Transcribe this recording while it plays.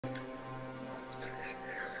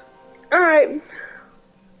Alright,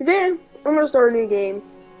 today I'm gonna start a new game,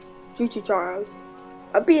 Choo-Choo Charles.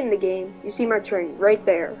 I'll be in the game. You see my train right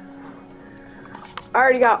there. I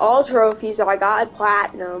already got all trophies, so I got a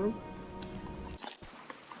platinum.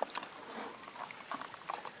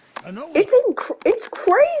 It's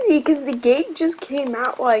crazy because the game just came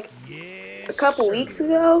out like a couple weeks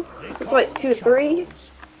ago. It's like 2 or 3.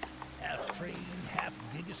 Half train, half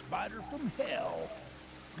biggest spider from hell.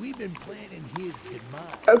 We've been planning his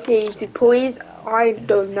demise. Okay, please, I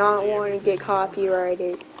do not want to get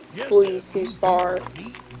copyrighted. Please, 2-star.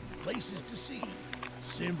 Places to see.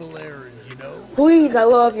 Simple errands, you know. Please, I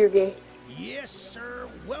love your game. Yes, sir.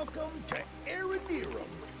 Welcome to Aranirum,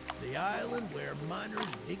 the island where miners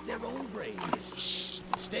dig their own graves.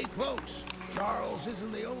 Stay close. Charles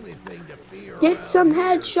isn't the only thing to fear. Get some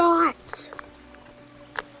here. headshots.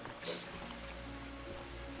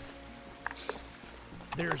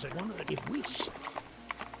 There's one of the if we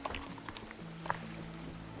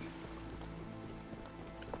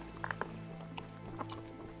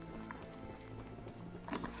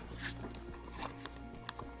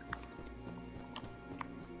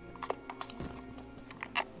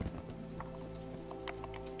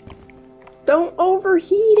Don't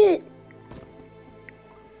overheat it.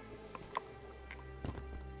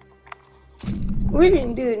 We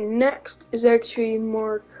didn't do it. Next is actually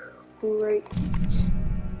mark right.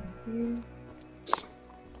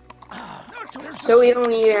 So we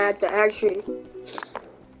don't even have to actually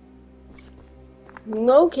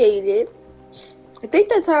locate it. I think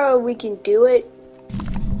that's how we can do it.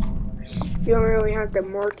 You don't really have to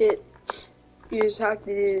mark it. You just have to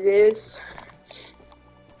do this.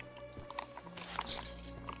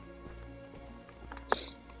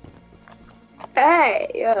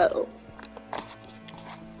 Hey, yo.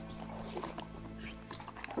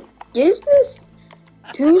 Give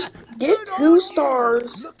two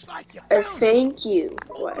stars a thank you.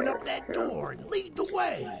 Open up that door and lead the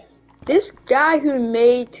way. This guy who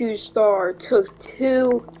made 2-star took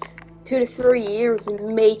 2 to 3 years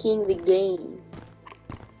making the game.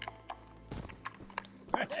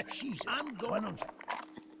 Jeez, I'm going on.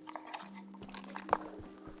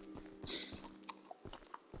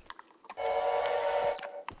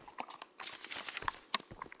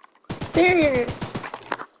 There.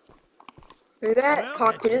 Look at that.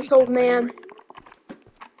 Talk to this old man.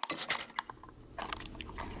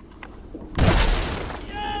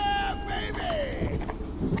 Yeah, baby!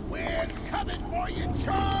 We're coming for you,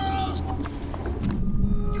 Charles!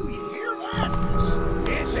 Do you hear that?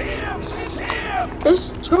 It's him! It's him!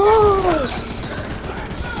 It's Charles!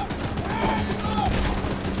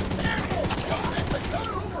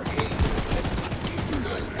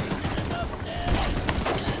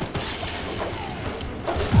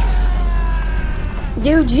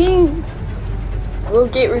 Eugene, we'll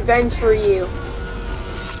get revenge for you.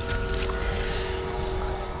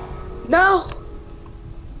 No!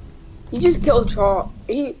 You just killed Charles.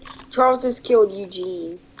 Charles just killed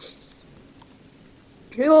Eugene.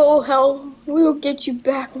 Oh hell, we'll get you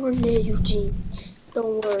back one day, Eugene.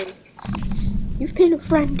 Don't worry. You've been a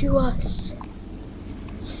friend to us.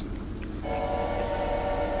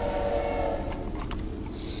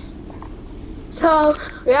 So,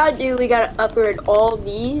 we gotta upgrade all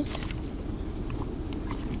these.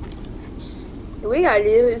 What we gotta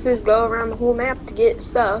do is just go around the whole map to get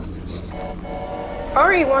stuff.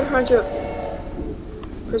 Already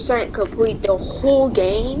 100% complete the whole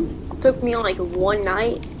game. Took me like one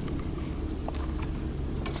night.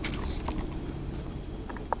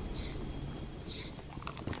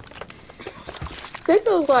 I think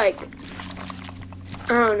it was like,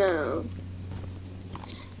 I don't know.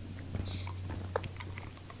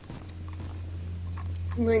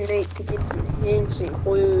 I'm gonna need to get some hints and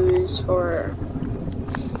clues for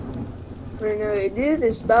to do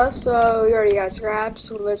this stuff. So we already got scraps,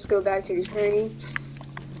 so let's go back to the train.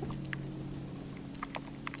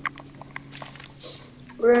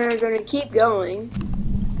 We're gonna keep going.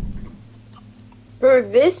 For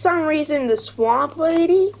this some reason, the swamp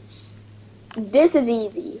lady, this is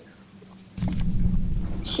easy.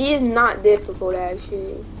 She is not difficult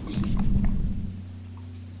actually.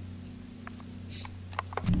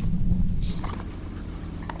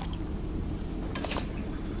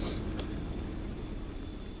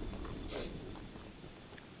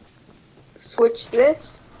 Switch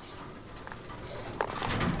this.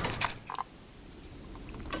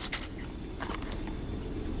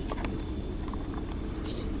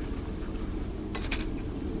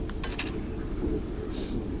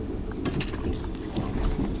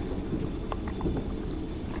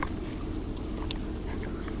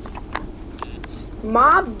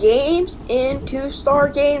 mob games and 2-star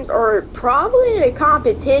games are probably in a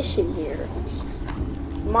competition here.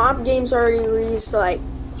 Mob games already released like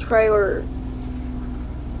trailer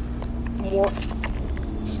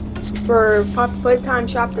for Playtime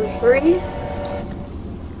Chapter 3.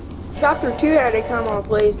 Chapter 2 had to come on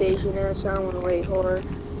PlayStation, and so I'm gonna wait for it.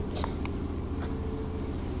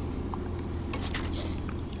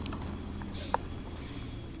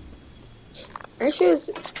 It's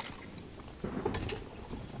just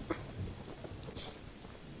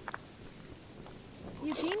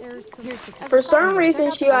for some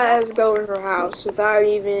reason she has to go in her house without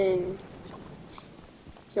even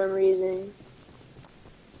some reason.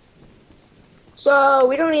 So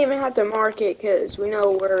we don't even have to mark it because we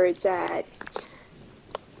know where it's at.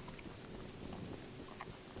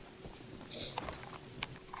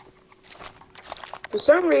 For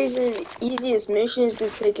some reason, the easiest mission is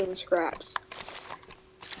just taking scraps.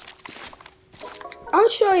 I'll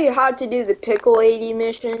show you how to do the pickle 80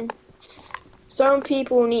 mission. Some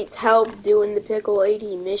people need help doing the pickle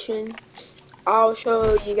 80 mission. I'll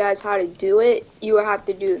show you guys how to do it. You will have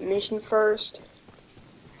to do the mission first.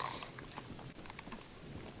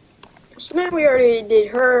 So now we already did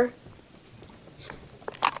her.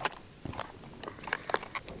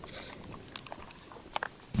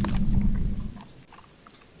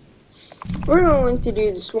 We're going to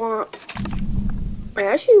do the swamp.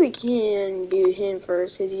 Actually, we can do him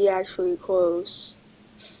first because he's actually close.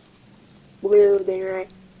 Blue, then red.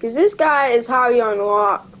 Because this guy is how you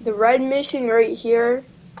unlock the red mission right here,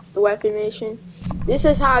 the weapon mission. This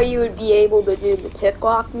is how you would be able to do the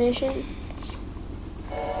picklock mission.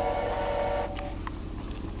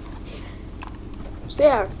 So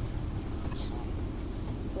yeah,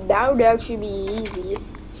 that would actually be easy.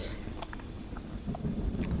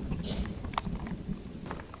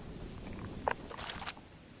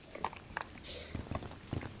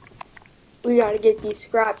 We gotta get these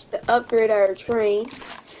scraps to upgrade our train.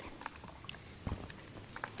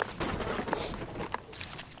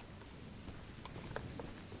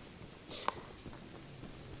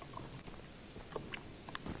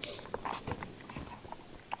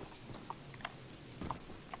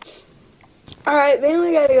 Alright, then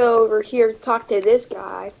we gotta go over here to talk to this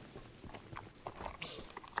guy.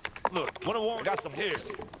 Look, I got some here.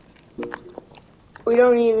 We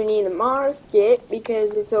don't even need to mark it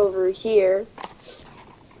because it's over here.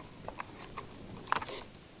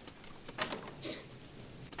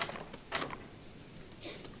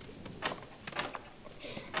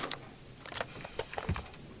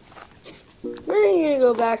 Then you're gonna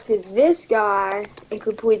go back to this guy and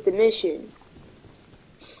complete the mission.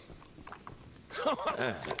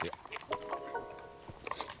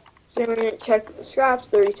 So we're gonna check the scraps,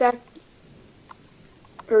 37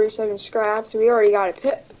 scraps. We already got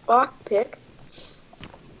a lock pick.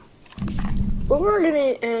 But we're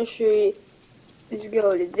gonna actually just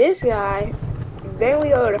go to this guy, then we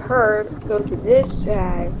go to her, go to this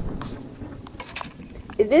side.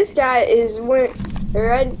 This guy is when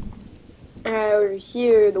right over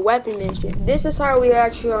here, the weapon mission. This is how we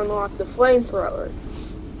actually unlock the flamethrower.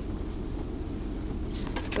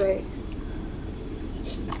 Wait.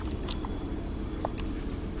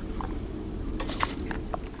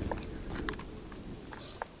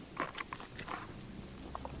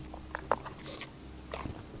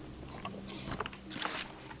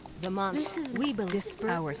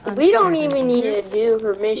 We don't even need to do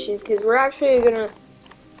her missions because we're actually gonna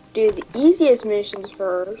do the easiest missions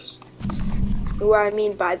first. And what I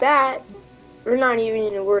mean by that, we're not even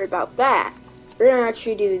gonna worry about that. We're gonna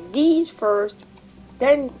actually do these first,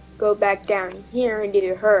 then go back down here and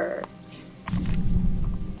do her.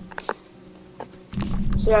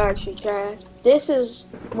 So actually, Chad, this is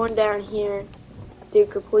one down here. To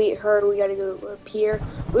complete her, we gotta go up here.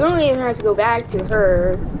 We don't even have to go back to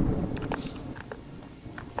her.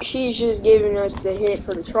 She's just giving us the hint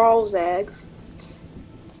for the Charles eggs.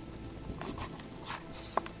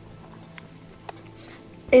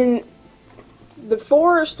 And the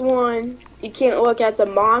forest one, you can't look at the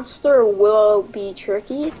monster, will be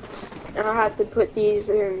tricky. And I'll have to put these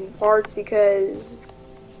in parts because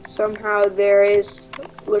somehow there is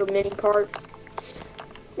little mini parts.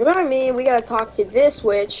 You know what I mean? We gotta talk to this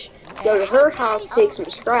witch, go to her house, take some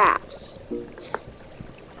scraps.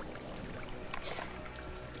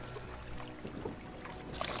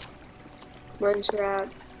 One scrap.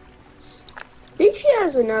 I think she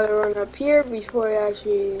has another one up here before it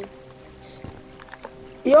actually...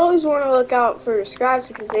 You always want to look out for the scraps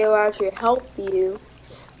because they will actually help you.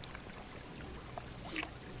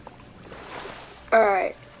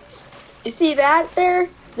 Alright. You see that there?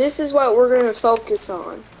 This is what we're going to focus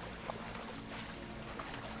on.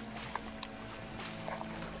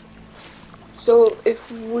 So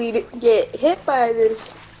if we get hit by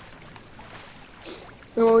this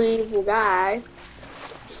really evil guy,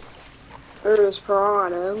 or this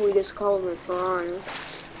piranha, we just call him a piranha,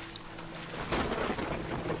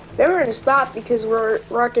 then we're gonna stop because we're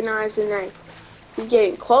recognizing that he's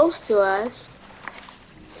getting close to us.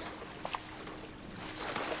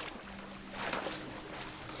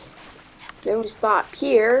 Then we stop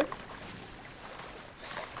here.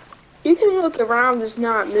 You can look around, just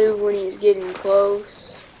not move when he's getting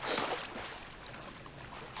close.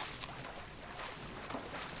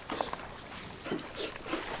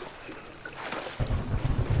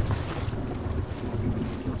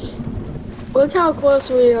 Look how close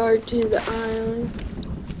we are to the island.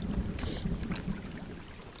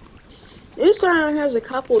 This island has a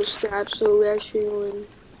couple of scraps, so we actually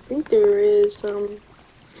think there is some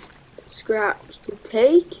scraps to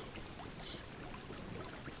take.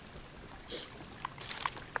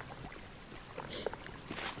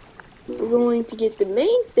 We're going to get the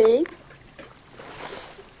main thing.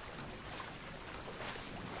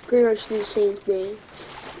 Pretty much do the same thing.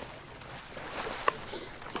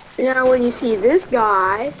 Now when you see this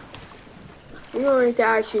guy, you're going to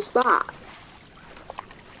actually stop.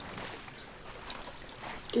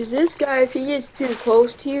 Because this guy, if he gets too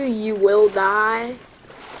close to you, you will die.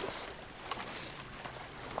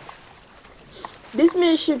 This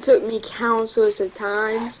mission took me countless of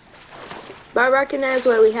times. But I recognize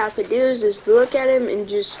what we have to do is just look at him and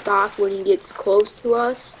just stop when he gets close to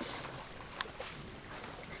us.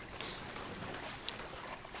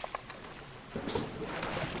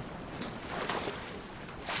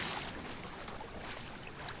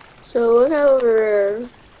 So look over there.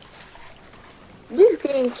 This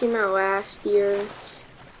game came out last year.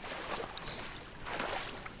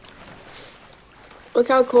 Look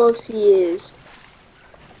how close he is.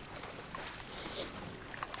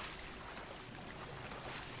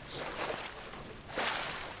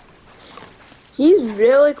 He's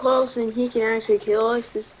really close and he can actually kill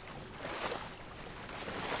us.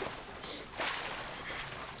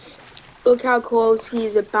 Look how close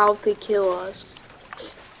he's about to kill us.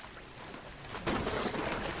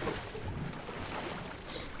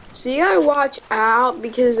 So you gotta watch out,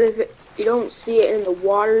 because if you don't see it in the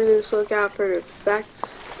water, just look out for the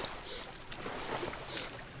effects.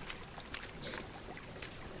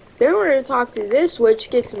 Then we're gonna talk to this witch,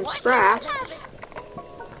 get some scraps.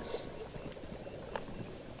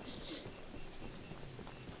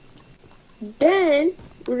 Then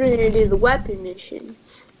we're gonna do the weapon mission.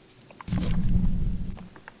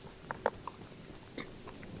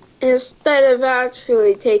 Instead of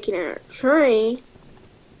actually taking our train,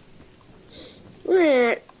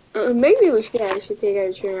 we're gonna, maybe we should actually take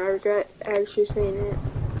our train. I regret actually saying it.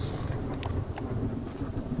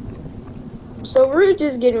 So we're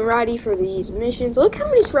just getting ready for these missions. Look how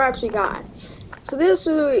many scraps we got. So this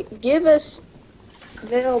will give us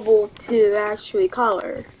available to actually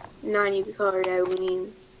color. Not even color that we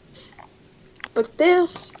need. But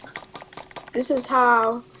this is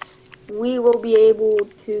how we will be able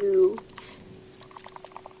to.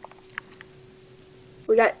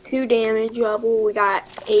 We got 2 damage level, we got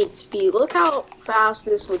 8 speed. Look how fast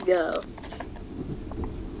this would go.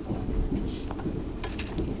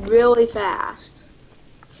 Really fast.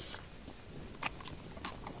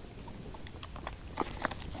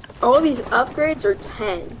 All these upgrades are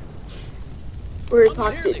 10. We're gonna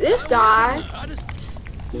talk to this guy.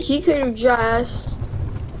 He could have just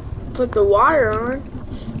put the water on.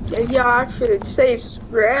 Maybe I'll actually save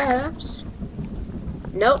scraps.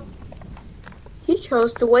 Nope. He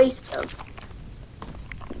chose to waste them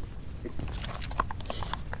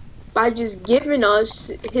by just giving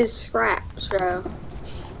us his scraps, bro.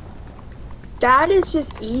 That is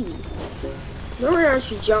just easy. Then we're gonna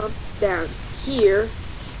actually jump down here.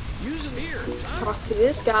 Use it here. Talk to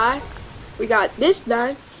this guy. We got this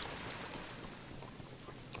done.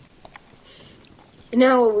 And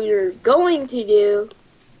now what we're going to do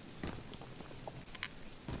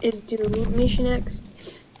is do Mission X.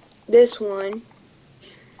 This one.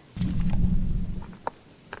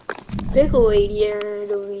 Pickle Lady, I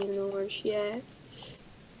don't even know where she at.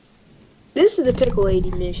 This is the Pickle Lady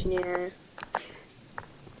mission, yeah.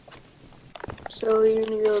 So you're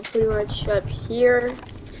gonna go pretty much up here.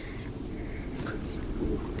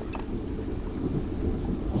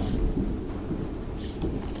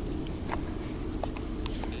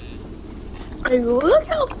 And look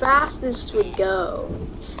how fast this would go.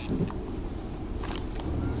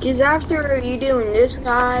 Because after you doing this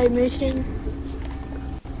guy mission,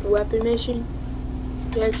 the weapon mission,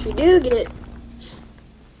 you actually do get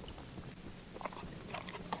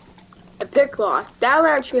a pick lock. That would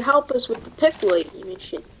actually help us with the pick lady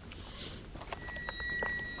mission.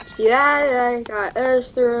 See that got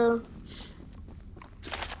us through.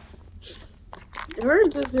 We're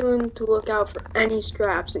just going to look out for any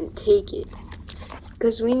scraps and take it.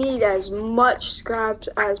 Because we need as much scraps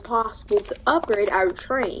as possible to upgrade our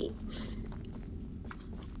train.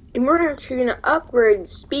 And we're actually going to upgrade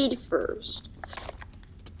speed first.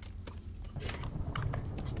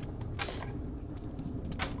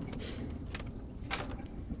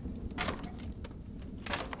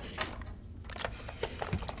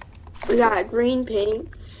 We got green paint.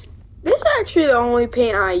 This is actually the only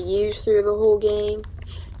paint I use through the whole game.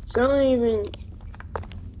 So I don't even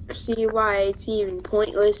see why it's even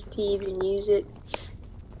pointless to even use it.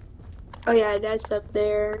 Oh yeah, that's up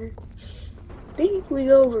there. I think we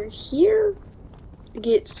go over here to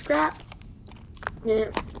get scrap.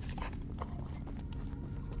 Yeah.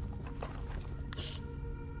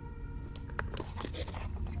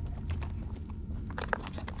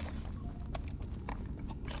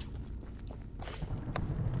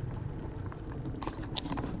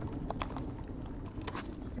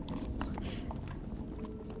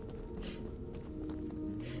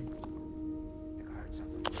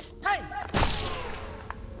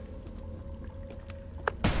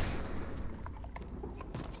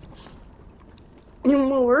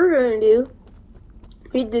 And what we're gonna do,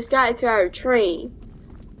 lead this guy to our train.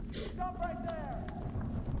 Stop right there.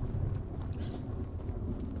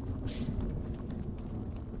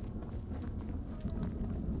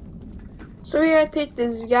 So we gotta take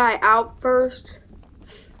this guy out first,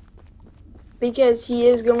 because he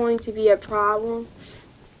is going to be a problem.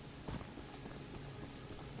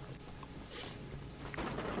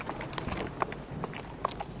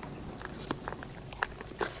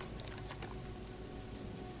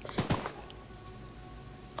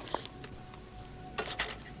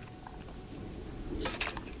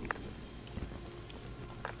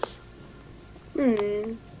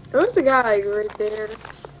 There's a guy right there.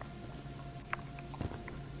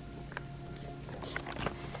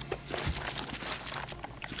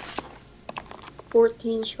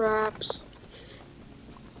 $14 straps.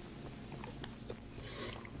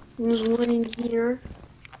 There's one in here.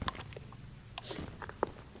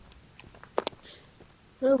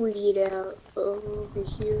 How do we get out? Oh, over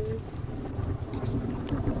here.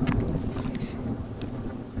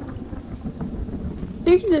 I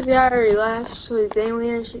think this guy already left, so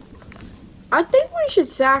then I think we should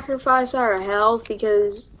sacrifice our health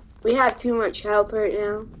because we have too much health right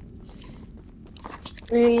now.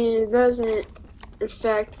 I mean, it doesn't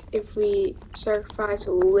affect if we sacrifice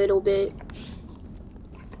a little bit.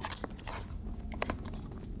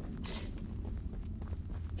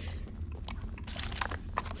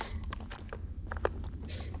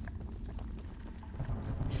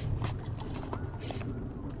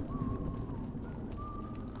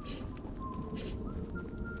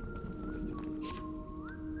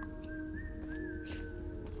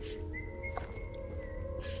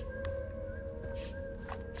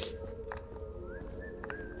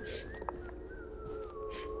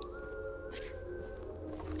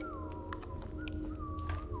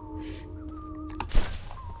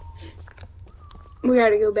 We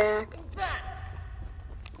gotta go back.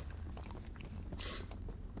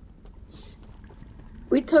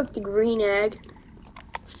 We took the green egg.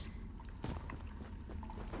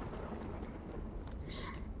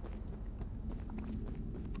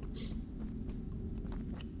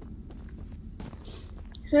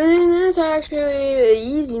 So that's actually an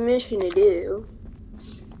easy mission to do.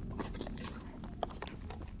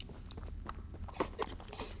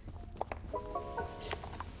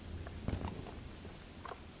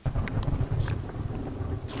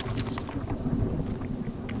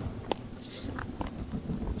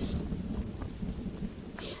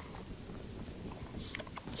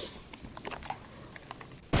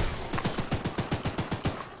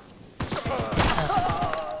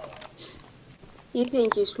 You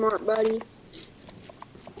think you're smart, buddy?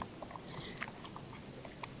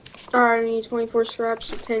 Alright, I need 24 scraps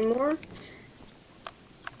for 10 more.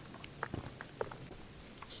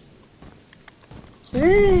 So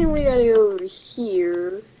then we gotta go over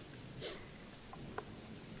here.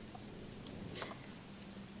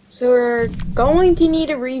 So we're going to need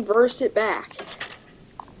to reverse it back.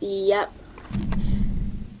 Yep.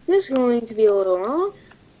 This is going to be a little long.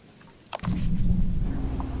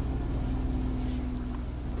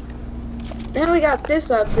 Now we got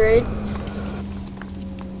this upgrade.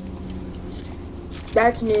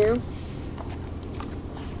 That's new.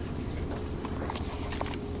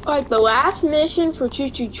 Like the last mission for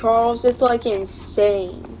Choo-Choo Charles, it's like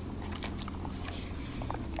insane.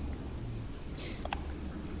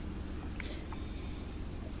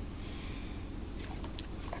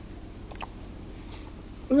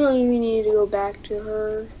 We don't even need to go back to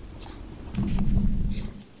her.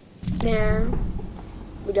 Nah,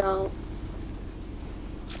 we don't.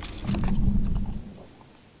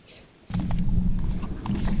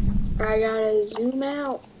 I gotta zoom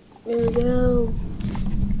out. There we go.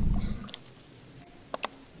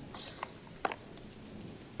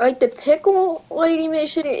 Like, the pickle lady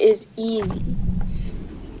mission is easy.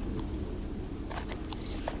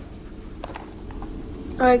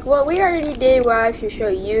 Like, what we already did, what I have to show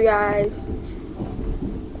you guys.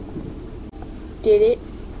 Did it.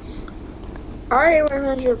 Already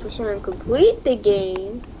 100% complete the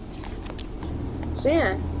game. So,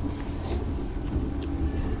 yeah.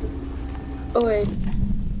 Oh, wait.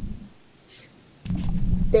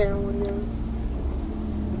 Down now.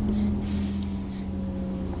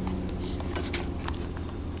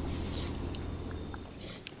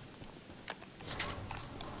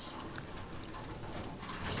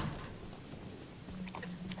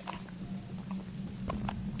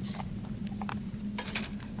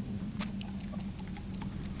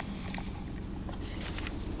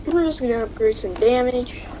 We're just gonna upgrade some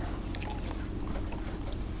damage.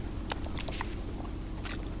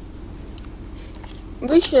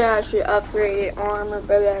 We should actually upgrade armor,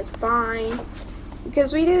 but that's fine.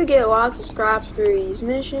 Because we do get lots of scraps through these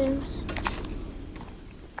missions.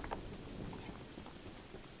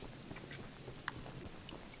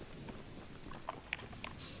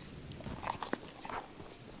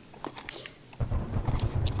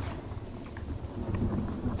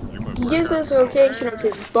 He gives us the location of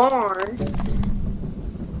his barn.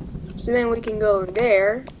 So then we can go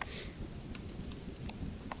there.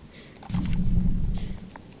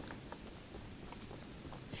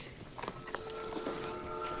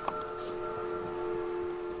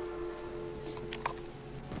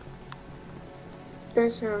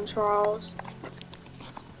 That's Choo-Choo Charles.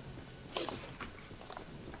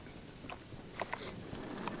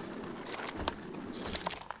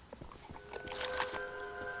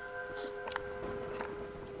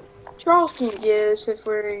 Charles can get us if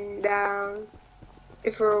we're down,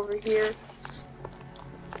 if we're over here.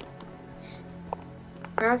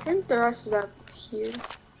 And I think the rest is up here.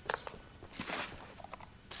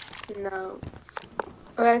 No.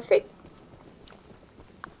 But I think,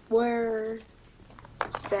 where's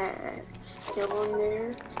that? No one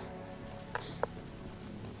there.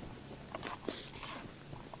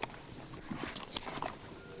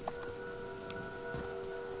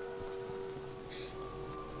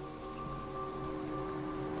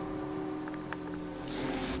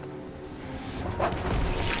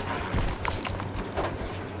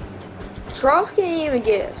 Charles can't even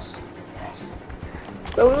get us.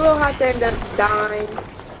 But we will have to end up dying.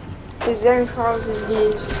 Because then Charles is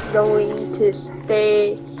just going to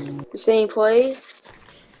stay the same place.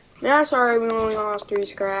 Now, sorry, we only lost 3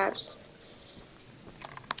 scraps.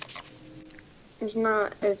 It's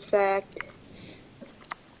not a fact.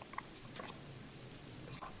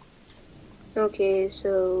 Okay,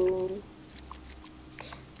 so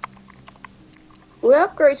we'll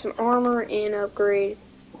upgrade some armor and upgrade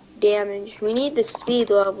damage. We need the speed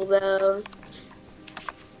level though.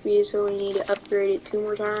 We just only need to upgrade it 2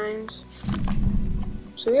 more times.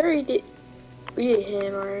 So we already did. We did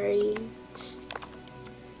him already.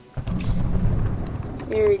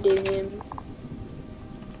 We already did him.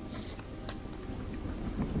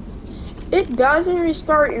 It doesn't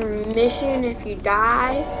restart your mission if you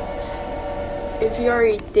die. If you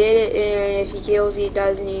already did it, and if he kills you, it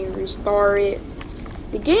doesn't even restart it.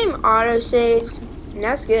 The game auto-saves, and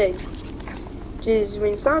that's good. Because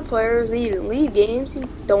when some players even leave games, they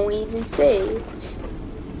don't even save.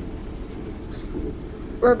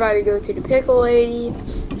 We're about to go to the pickle lady.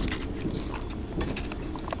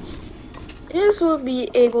 This will be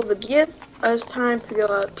able to give us time to go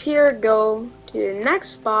up here, go to the next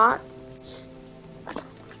spot.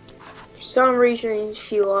 For some reason,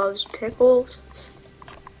 she loves pickles.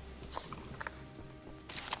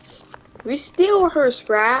 We steal her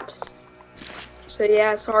scraps. So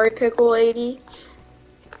yeah, sorry pickle lady.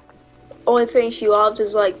 Only thing she loves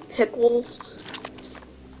is like pickles.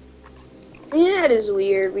 Yeah, it is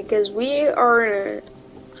weird because we are in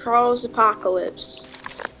a Charles apocalypse.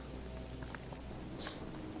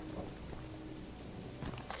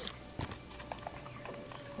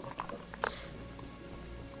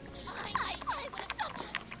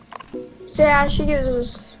 So yeah, she gives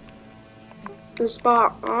us the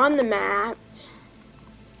spot on the map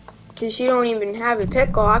because she don't even have a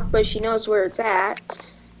picklock, but she knows where it's at.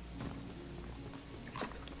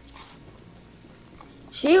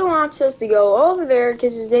 She wants us to go over there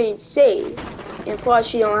because it ain't safe, and plus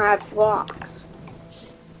she don't have blocks.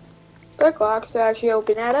 picklocks to actually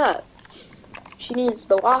open that up. She needs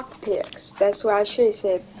the lock picks. That's what I should have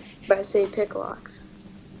said by saying picklocks.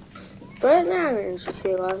 But now I'm going to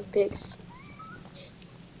say lock picks.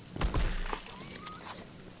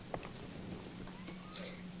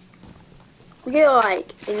 We get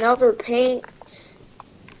like another paint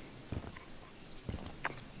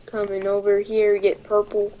coming over here. We get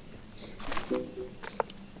purple.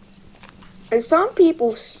 And some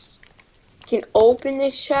people can open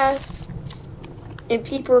this chest, and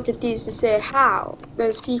people are confused to say how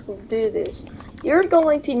does people do this. You're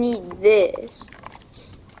going to need this.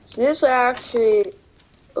 So this will actually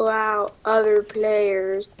allow other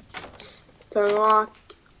players to unlock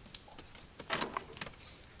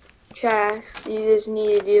chests. You just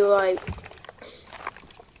need to do like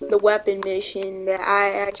the weapon mission that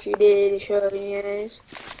I actually did to show you guys.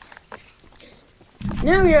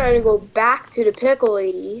 Now we gotta go back to the pickle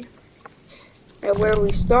lady at where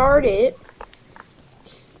we started,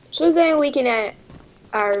 so then we can add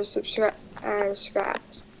our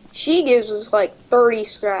scraps. She gives us like 30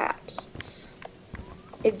 scraps.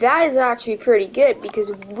 And that is actually pretty good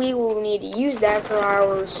because we will need to use that for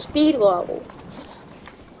our speed level.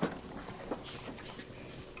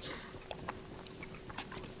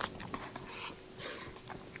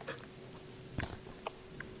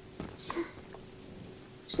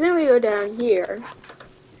 So then we go down here,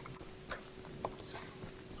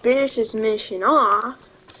 finish this mission off,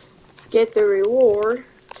 get the reward.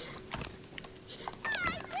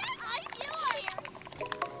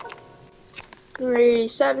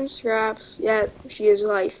 87 scraps. Yeah, she is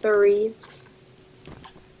like 30.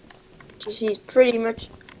 She's pretty much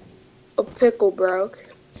a pickle broke.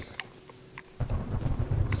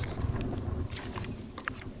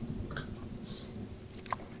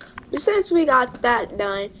 But since we got that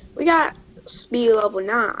done, we got speed level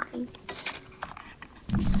 9.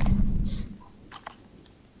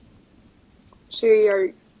 So we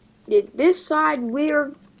are did this side. We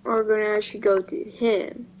are gonna actually go to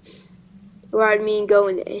him. What I mean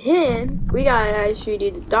going to him, we gotta actually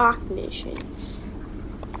do the dock mission.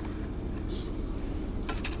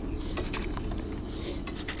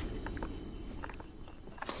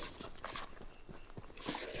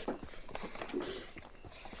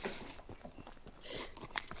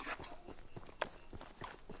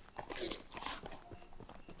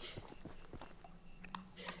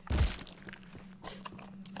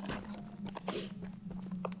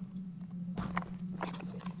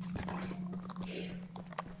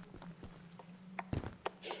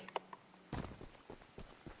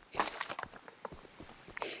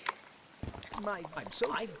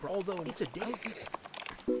 Although it's a day.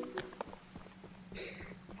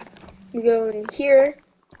 We go in here,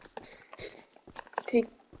 take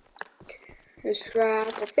the scrap.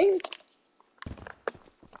 I think,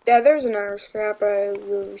 yeah, there's another scrap I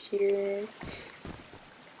go over here. Then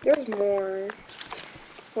there's more.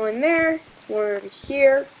 One there, one over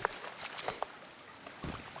here,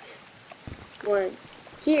 one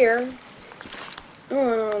here, and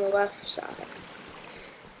one on the left side.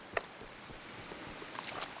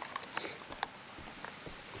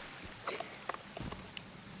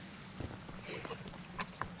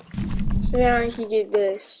 So now he did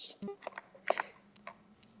this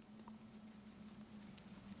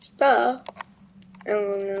stuff,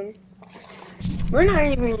 aluminum. We're not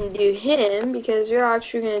even going to do him because we're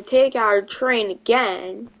actually going to take our train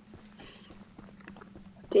again.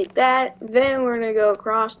 Take that, then we're going to go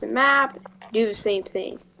across the map, do the same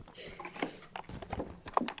thing.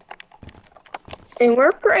 And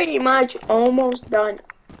we're pretty much almost done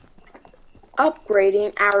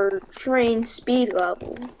upgrading our train speed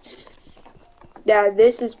level. Yeah,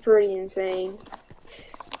 this is pretty insane.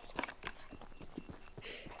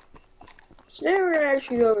 So then we're gonna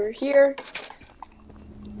actually go over here.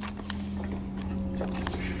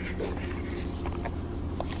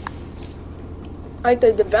 Like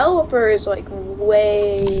the developer is like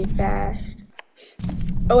way fast.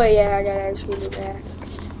 Oh wait, yeah, I gotta actually go back.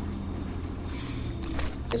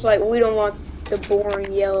 It's like we don't want the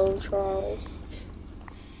boring yellow Charles.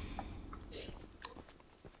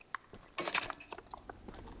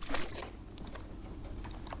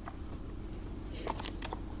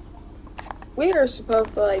 We are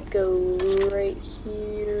supposed to like go right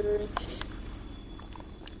here.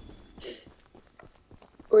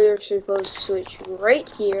 We are supposed to switch right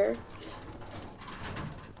here.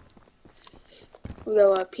 We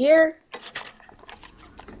go up here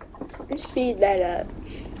and speed that up.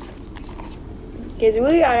 Because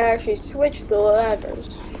we gotta actually switch the levers.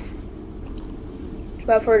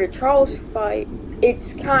 But for the Charles fight,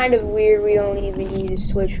 it's kind of weird we don't even need to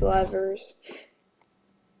switch levers.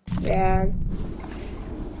 Yeah.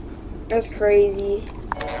 That's crazy.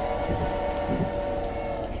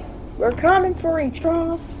 We're coming for you,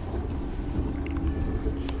 Charles.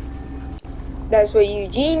 That's what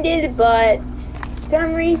Eugene did, but for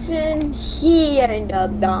some reason he ended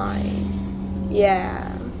up dying.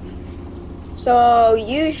 Yeah. So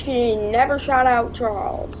you should never shout out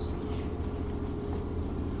Charles.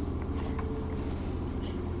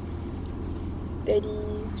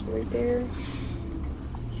 Betty's right there.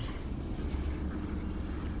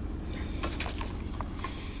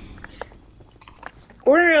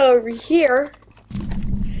 We're over here.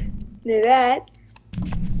 Do that.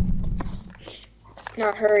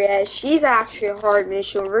 Not her yet. She's actually a hard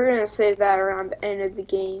mission. We're gonna save that around the end of the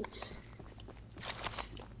game.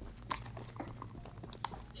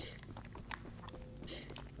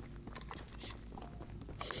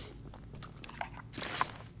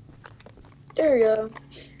 There we go.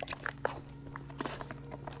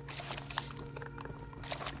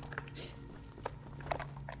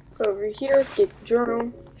 Go over here, get the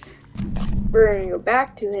journal. We're gonna go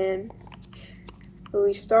back to him. Where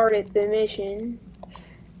we started the mission.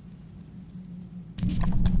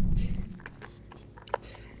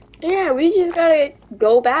 Yeah, we just gotta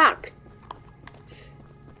go back.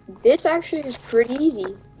 This actually is pretty easy.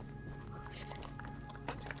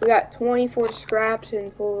 We got 24 scraps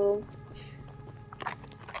in total.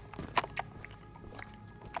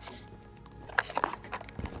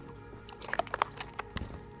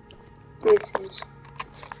 This is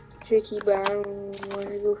tricky, but I don't want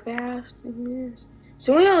to go fast in this.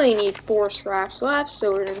 So we only need 4 scraps left,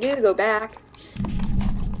 so we're gonna go back.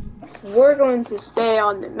 We're going to stay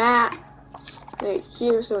on the map right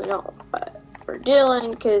here so we know what we're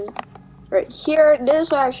doing, because right here, this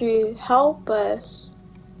will actually help us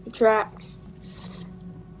with tracks.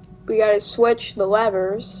 We gotta switch the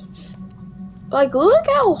levers. Like, look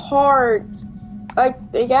how hard,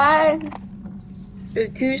 like, the guy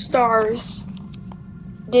with 2 stars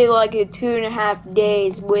did like a 2.5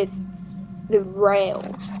 days with the rail.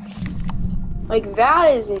 Like,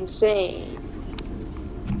 that is insane.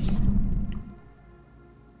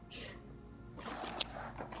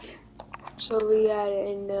 So we gotta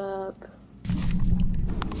end up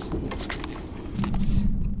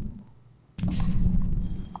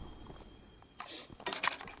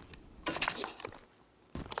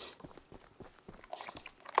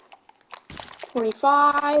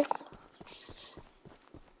 $25,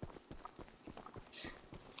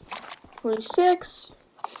 $26,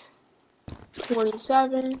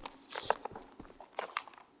 $27,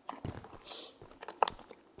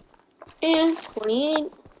 and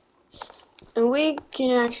 $28. And we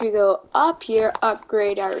can actually go up here,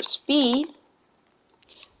 upgrade our speed,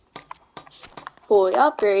 fully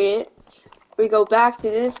upgrade it. We go back to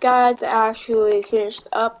this guy to actually finish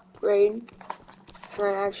the upgrade.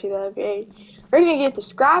 Not actually the upgrade. We're gonna get the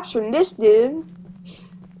scraps from this dude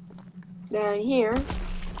down here.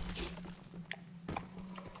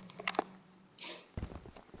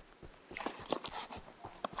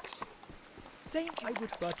 Think I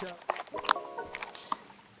would butter.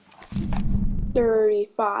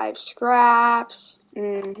 35 scraps.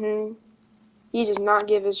 He does not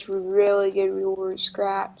give us really good reward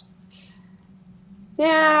scraps.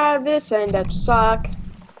 Yeah, this end up suck.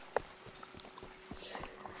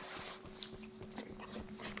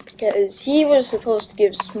 Because he was supposed to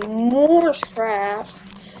give us more scraps.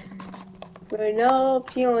 But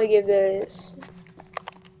nope, he only gave this.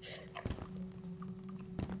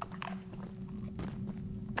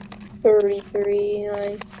 $33,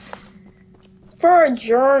 like, for a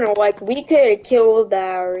journal, like, we could have killed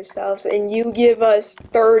that ourselves, and you give us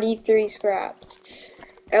 33 scraps.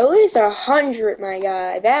 At least 100, my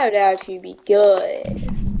guy. That would actually be good.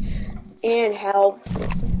 And helpful.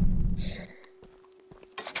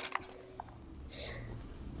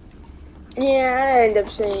 Yeah, I end up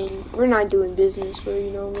saying, we're not doing business for you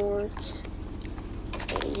no more.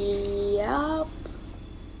 Yup.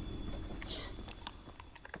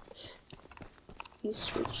 You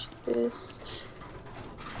switch this.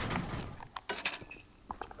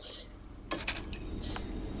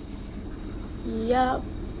 Yup.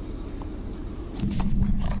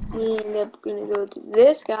 We end up gonna go to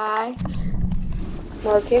this guy.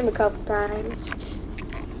 Mark him a couple times.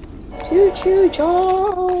 Choo-Choo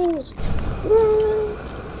Charles!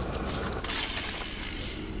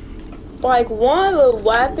 Like, one of the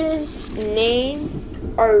weapons'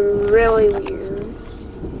 names are really weird.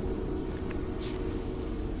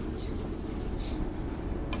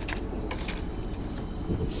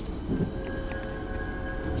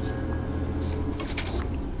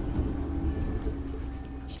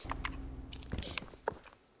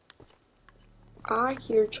 I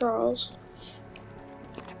hear Charles.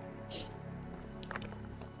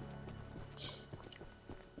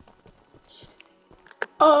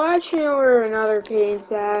 Oh, I actually know where another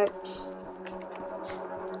cane's at.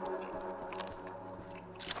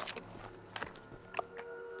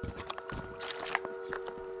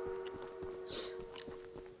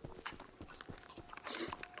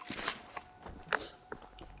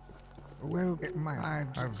 Well, get my eyes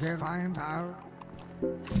are there, find out.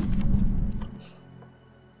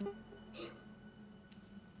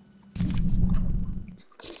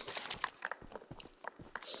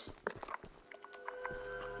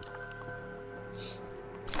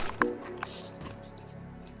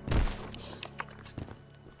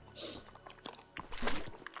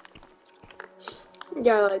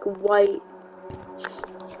 Yeah, like white.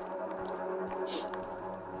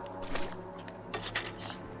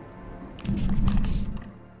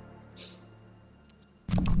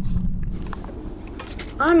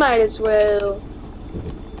 I might as well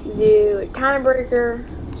do a time breaker.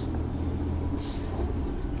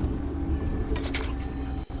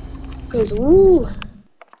 Cause woo,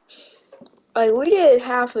 like we did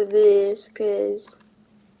half of this. Cause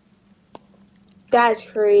that's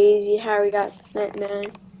crazy how we got that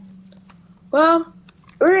done. Well,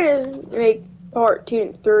 we're gonna make part 2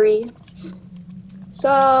 and 3.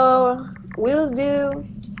 So we'll do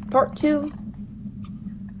part 2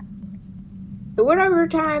 at whatever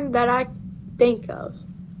time that I think of.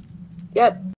 Yep.